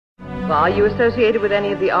Are you associated with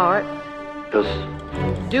any of the arts? Yes.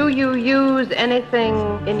 Do you use anything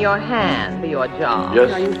in your hand for your job?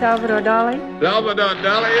 Yes. Are you Salvador Dali? Salvador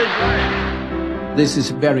Dali is right. This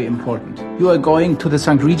is very important. You are going to the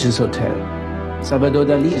St. Regis Hotel. Salvador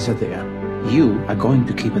Dali is there. You are going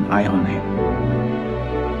to keep an eye on him.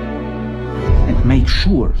 And make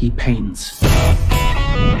sure he paints.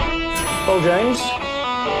 Paul James.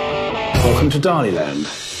 Welcome to DALILAnd.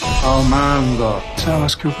 Oh, Mango.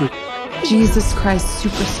 Sarah's Cooper. Jesus Christ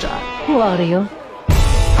Superstar. Who are you?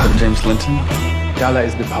 I'm James Linton. Gala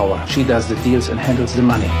is the power. She does the deals and handles the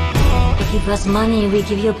money. If you give us money, we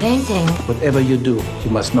give you a painting. Whatever you do,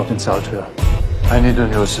 you must not insult her. I need a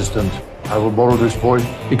new assistant. I will borrow this boy.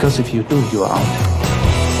 Because if you do, you are out.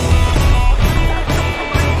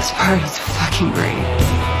 This party's fucking great.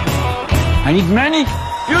 I need many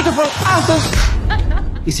beautiful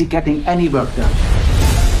artists. Is he getting any work done?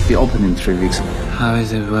 We open in 3 weeks. How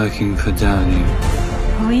is it working for Dali?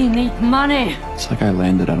 We need money. It's like I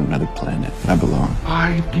landed on another planet. I belong.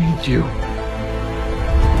 I need you.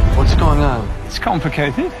 What's going on? It's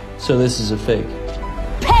complicated. So this is a fake.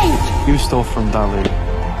 Paint! You stole from Dali.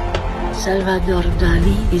 Salvador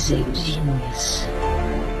Dali is a genius.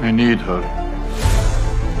 I need her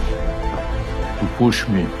to push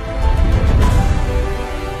me.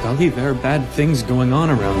 Dali, there are bad things going on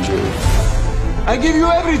around you. I give you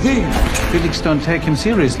everything. Critics don't take him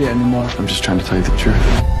seriously anymore. I'm just trying to tell you the truth.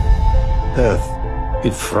 Death,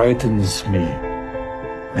 it frightens me.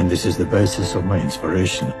 And this is the basis of my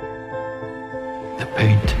inspiration. The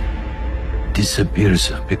paint disappears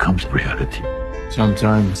and becomes reality.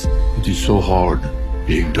 Sometimes it is so hard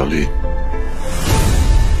being Dali.